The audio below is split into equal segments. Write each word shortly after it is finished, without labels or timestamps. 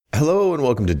Hello and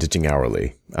welcome to Ditching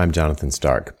Hourly. I'm Jonathan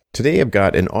Stark. Today I've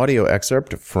got an audio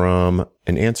excerpt from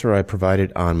an answer I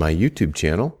provided on my YouTube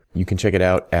channel. You can check it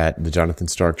out at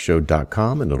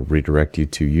thejonathanstarkshow.com and it'll redirect you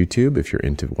to YouTube if you're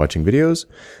into watching videos.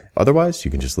 Otherwise, you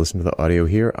can just listen to the audio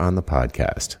here on the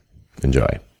podcast.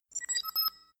 Enjoy.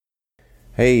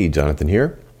 Hey, Jonathan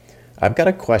here. I've got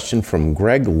a question from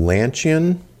Greg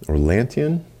Lantian,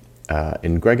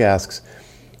 and Greg asks,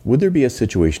 would there be a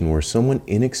situation where someone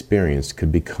inexperienced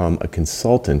could become a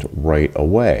consultant right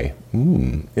away?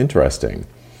 Interesting.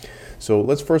 So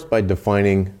let's first by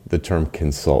defining the term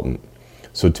consultant.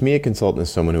 So to me, a consultant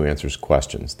is someone who answers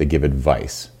questions. They give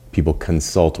advice. People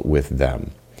consult with them.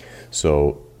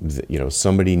 So,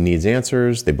 somebody needs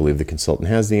answers. They believe the consultant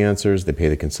has the answers. They pay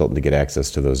the consultant to get access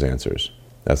to those answers.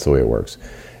 That's the way it works.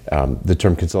 The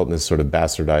term consultant is sort of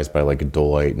bastardized by like a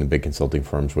Deloitte and the big consulting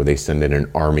firms where they send in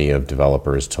an army of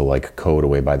developers to like code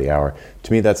away by the hour.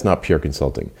 To me, that's not pure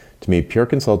consulting. To me, pure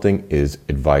consulting is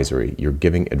advisory. You're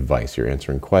giving advice. You're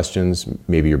answering questions.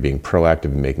 Maybe you're being proactive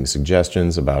and making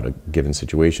suggestions about a given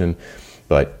situation,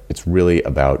 but it's really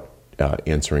about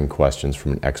answering questions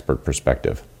from an expert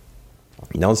perspective.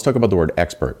 Now let's talk about the word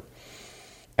expert.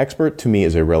 Expert to me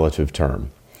is a relative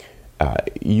term.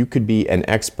 You could be an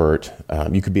expert,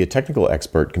 you could be a technical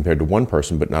expert compared to one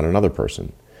person, but not another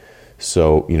person.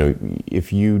 So,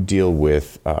 if you deal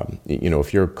with,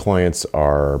 if your clients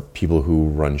are people who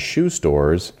run shoe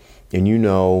stores and you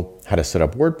know how to set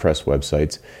up WordPress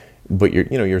websites, but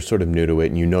you're sort of new to it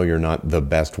and you're not the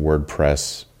best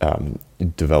WordPress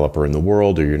developer in the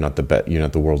world, or you're not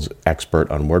the world's expert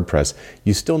on WordPress,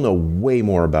 you still know way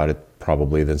more about it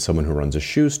probably than someone who runs a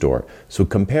shoe store. So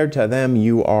compared to them,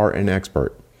 you are an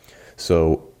expert.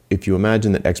 So if you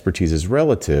imagine that expertise is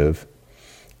relative,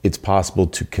 it's possible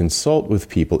to consult with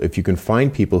people if you can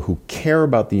find people who care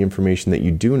about the information that you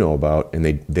do know about and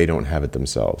they don't have it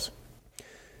themselves.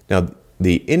 Now,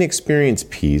 the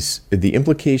inexperienced piece, the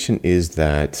implication is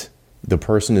that the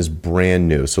person is brand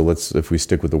new. So if we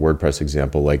stick with the WordPress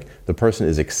example, like the person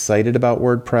is excited about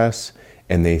WordPress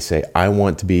and they say, I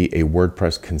want to be a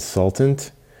WordPress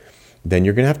consultant, then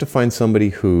you're going to have to find somebody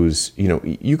who's,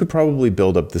 you could probably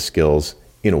build up the skills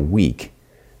in a week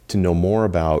to know more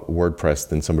about WordPress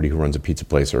than somebody who runs a pizza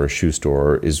place or a shoe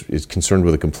store or is concerned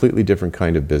with a completely different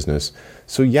kind of business.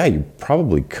 So yeah, you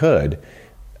probably could,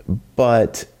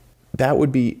 but that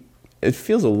would be, it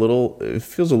feels a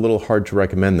little hard to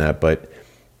recommend that, but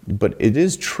it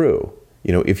is true.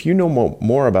 If you know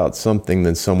more about something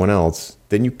than someone else,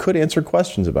 then you could answer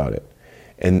questions about it.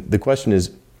 And the question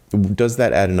is, does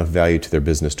that add enough value to their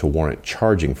business to warrant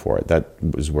charging for it? That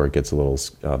is where it gets a little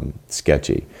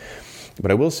sketchy.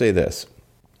 But I will say this,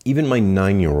 even my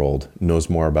 9-year-old knows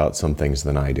more about some things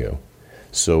than I do.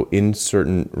 So in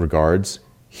certain regards,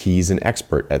 he's an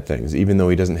expert at things. Even though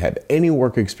he doesn't have any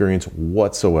work experience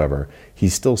whatsoever,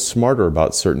 he's still smarter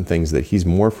about certain things that he's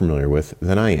more familiar with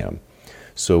than I am.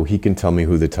 So he can tell me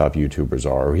who the top YouTubers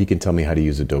are, or he can tell me how to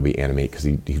use Adobe Animate because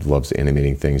he loves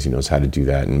animating things. He knows how to do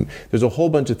that. And there's a whole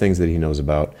bunch of things that he knows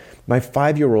about. My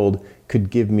 5-year-old could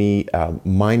give me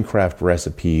Minecraft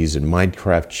recipes and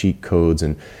Minecraft cheat codes.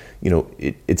 And,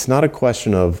 it's not a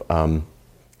question of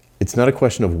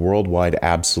worldwide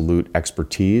absolute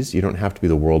expertise. You don't have to be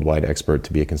the worldwide expert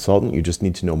to be a consultant. You just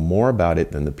need to know more about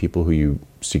it than the people who you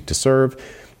seek to serve.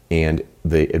 And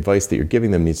the advice that you're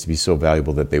giving them needs to be so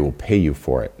valuable that they will pay you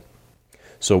for it.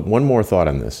 So one more thought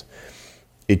on this.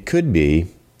 It could be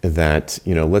that,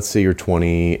 let's say you're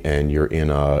 20 and you're in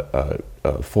a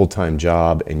full-time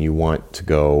job and you want to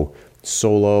go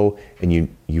solo and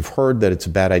you've heard that it's a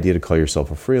bad idea to call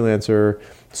yourself a freelancer,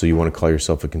 so you want to call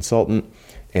yourself a consultant,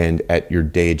 and at your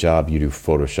day job you do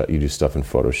Photoshop, you do stuff in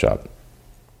Photoshop.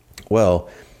 Well,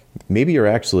 maybe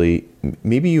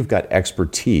you've got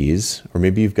expertise, or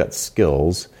maybe you've got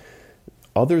skills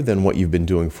other than what you've been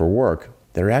doing for work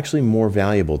that are actually more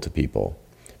valuable to people.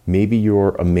 Maybe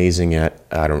you're amazing at,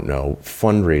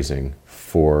 fundraising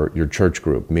for your church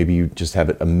group. Maybe you just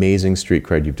have amazing street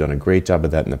cred. You've done a great job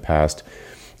of that in the past.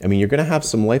 You're going to have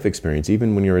some life experience,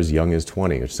 even when you're as young as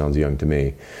 20, which sounds young to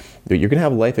me. But you're going to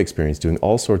have life experience doing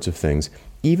all sorts of things,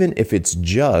 even if it's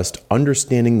just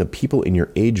understanding the people in your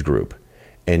age group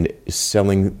and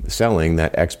selling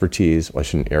that expertise. Well, I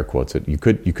shouldn't air quotes it. You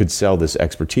could sell this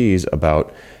expertise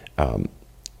about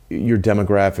your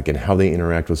demographic and how they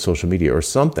interact with social media or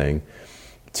something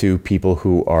to people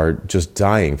who are just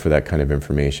dying for that kind of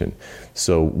information.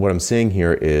 So what I'm saying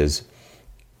here is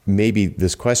maybe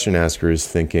this question asker is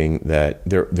thinking that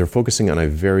they're focusing on a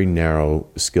very narrow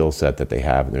skill set that they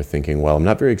have, and they're thinking, well, I'm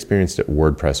not very experienced at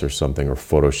WordPress or something or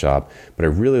Photoshop, but I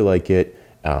really like it,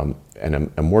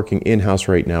 and I'm working in-house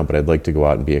right now, but I'd like to go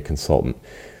out and be a consultant.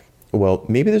 Well,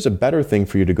 maybe there's a better thing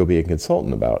for you to go be a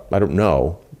consultant about. I don't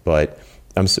know, but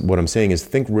what I'm saying is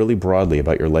think really broadly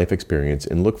about your life experience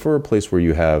and look for a place where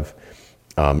you have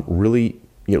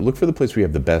look for the place where you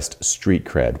have the best street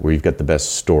cred, where you've got the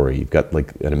best story, you've got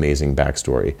like an amazing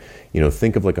backstory.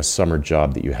 Think of like a summer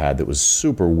job that you had that was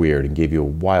super weird and gave you a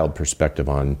wild perspective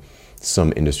on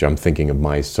some industry. I'm thinking of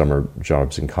my summer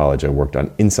jobs in college. I worked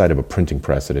on inside of a printing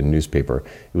press at a newspaper.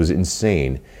 It was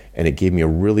insane, and it gave me a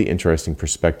really interesting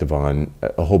perspective on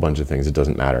a whole bunch of things. It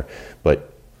doesn't matter.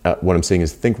 But what I'm saying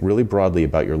is think really broadly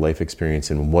about your life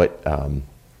experience and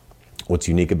what's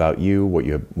unique about you,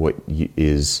 what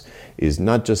is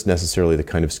not just necessarily the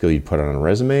kind of skill you'd put on a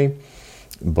resume,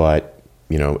 but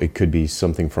it could be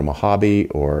something from a hobby,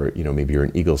 or maybe you're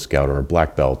an Eagle Scout or a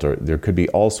black belt, or there could be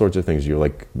all sorts of things. You're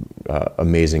like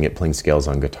amazing at playing scales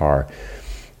on guitar.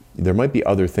 There might be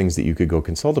other things that you could go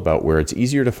consult about where it's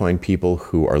easier to find people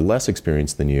who are less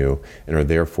experienced than you and are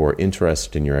therefore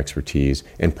interested in your expertise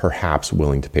and perhaps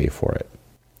willing to pay for it.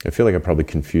 I feel like I probably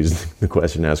confused the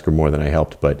question asker more than I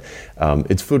helped, but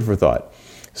it's food for thought.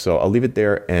 So I'll leave it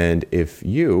there. And if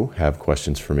you have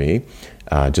questions for me,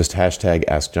 just hashtag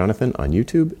Ask Jonathan on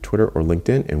YouTube, Twitter, or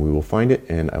LinkedIn, and we will find it,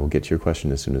 and I will get to your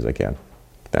question as soon as I can.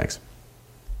 Thanks.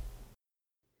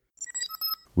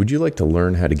 Would you like to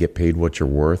learn how to get paid what you're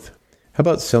worth? How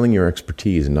about selling your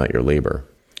expertise and not your labor?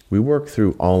 We work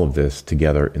through all of this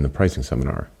together in the pricing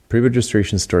seminar.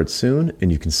 Pre-registration starts soon, and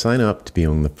you can sign up to be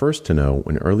among the first to know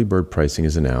when early bird pricing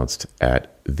is announced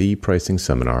at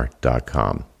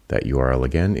thepricingseminar.com. That URL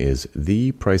again is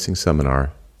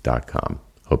thepricingseminar.com.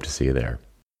 Hope to see you there.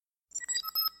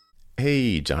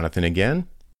 Hey, Jonathan again.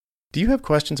 Do you have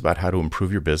questions about how to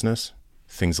improve your business?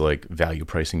 Things like value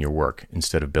pricing your work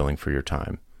instead of billing for your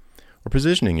time, or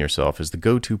positioning yourself as the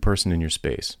go-to person in your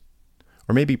space,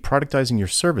 or maybe productizing your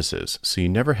services so you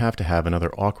never have to have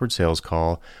another awkward sales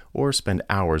call or spend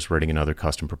hours writing another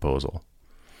custom proposal.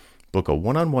 Book a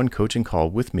one-on-one coaching call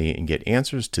with me and get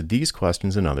answers to these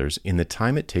questions and others in the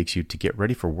time it takes you to get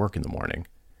ready for work in the morning.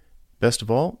 Best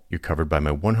of all, you're covered by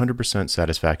my 100%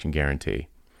 satisfaction guarantee.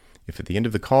 If at the end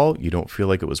of the call you don't feel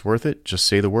like it was worth it, just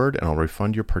say the word and I'll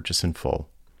refund your purchase in full.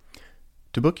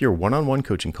 To book your one-on-one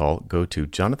coaching call, go to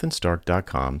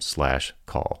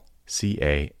jonathanstark.com/call,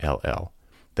 CALL.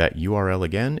 That URL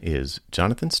again is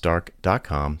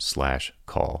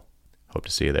jonathanstark.com/call. Hope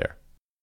to see you there.